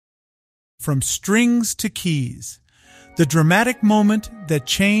From Strings to Keys, the dramatic moment that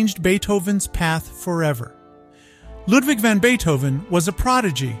changed Beethoven's path forever. Ludwig van Beethoven was a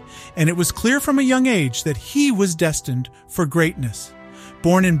prodigy, and it was clear from a young age that he was destined for greatness.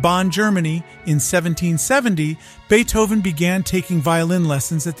 Born in Bonn, Germany in 1770, Beethoven began taking violin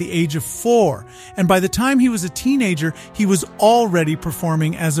lessons at the age of 4, and by the time he was a teenager, he was already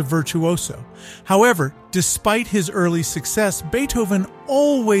performing as a virtuoso. However, despite his early success, Beethoven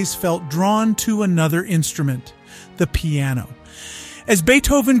always felt drawn to another instrument, the piano. As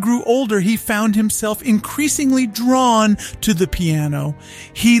Beethoven grew older, he found himself increasingly drawn to the piano.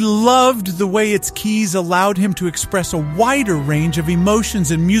 He loved the way its keys allowed him to express a wider range of emotions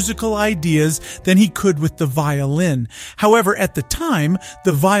and musical ideas than he could with the violin. However, at the time,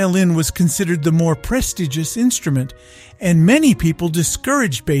 the violin was considered the more prestigious instrument, and many people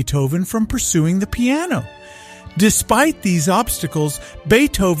discouraged Beethoven from pursuing the piano. Despite these obstacles,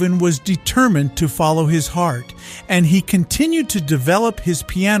 Beethoven was determined to follow his heart, and he continued to develop his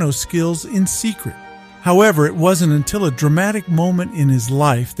piano skills in secret. However, it wasn't until a dramatic moment in his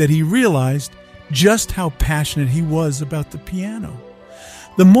life that he realized just how passionate he was about the piano.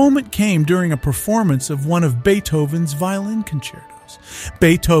 The moment came during a performance of one of Beethoven's violin concertos.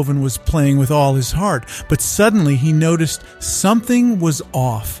 Beethoven was playing with all his heart, but suddenly he noticed something was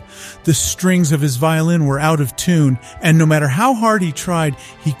off. The strings of his violin were out of tune, and no matter how hard he tried,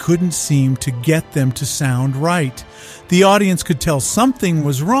 he couldn't seem to get them to sound right. The audience could tell something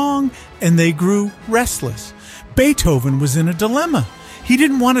was wrong, and they grew restless. Beethoven was in a dilemma. He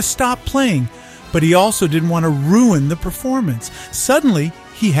didn't want to stop playing, but he also didn't want to ruin the performance. Suddenly,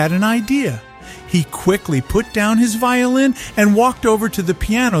 he had an idea. He quickly put down his violin and walked over to the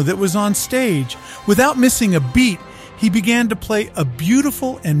piano that was on stage. Without missing a beat, he began to play a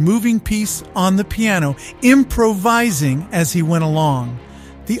beautiful and moving piece on the piano, improvising as he went along.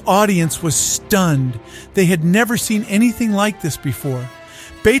 The audience was stunned. They had never seen anything like this before.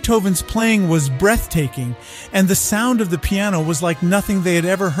 Beethoven's playing was breathtaking, and the sound of the piano was like nothing they had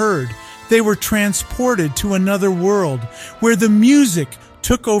ever heard. They were transported to another world, where the music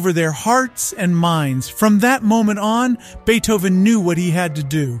took over their hearts and minds. From that moment on, Beethoven knew what he had to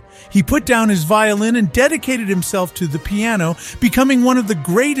do. He put down his violin and dedicated himself to the piano, becoming one of the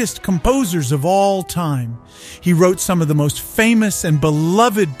greatest composers of all time. He wrote some of the most famous and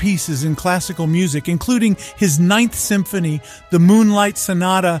beloved pieces in classical music, including his Ninth Symphony, the Moonlight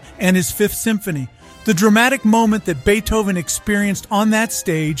Sonata, and his Fifth Symphony. The dramatic moment that Beethoven experienced on that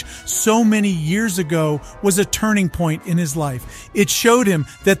stage so many years ago was a turning point in his life. It showed him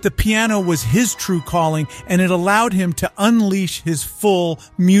that the piano was his true calling, and it allowed him to unleash his full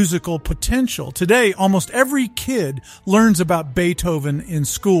musical potential. Today, almost every kid learns about Beethoven in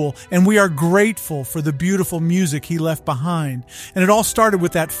school, and we are grateful for the beautiful music he left behind. And it all started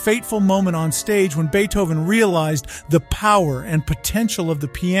with that fateful moment on stage when Beethoven realized the power and potential of the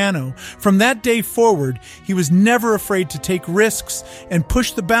piano. From that day forward, he was never afraid to take risks and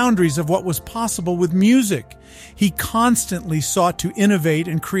push the boundaries of what was possible with music. He constantly sought to innovate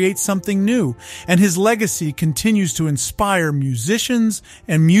and create something new, and his legacy continues to inspire musicians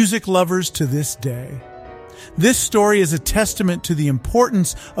and music lovers to this day. This story is a testament to the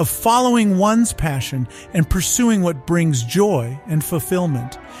importance of following one's passion and pursuing what brings joy and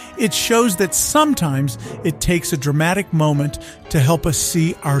fulfillment. It shows that sometimes it takes a dramatic moment to help us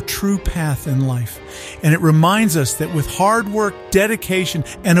see our true path in life. And it reminds us that with hard work, dedication,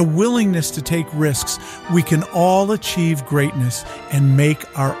 and a willingness to take risks, we can all achieve greatness and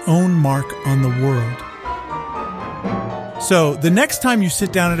make our own mark on the world. So, the next time you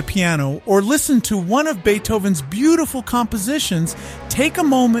sit down at a piano or listen to one of Beethoven's beautiful compositions, take a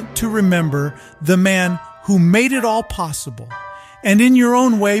moment to remember the man who made it all possible. And in your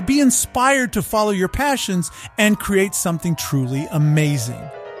own way, be inspired to follow your passions and create something truly amazing.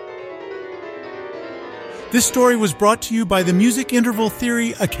 This story was brought to you by the Music Interval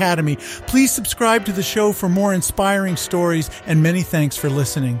Theory Academy. Please subscribe to the show for more inspiring stories, and many thanks for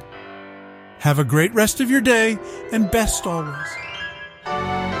listening. Have a great rest of your day, and best always.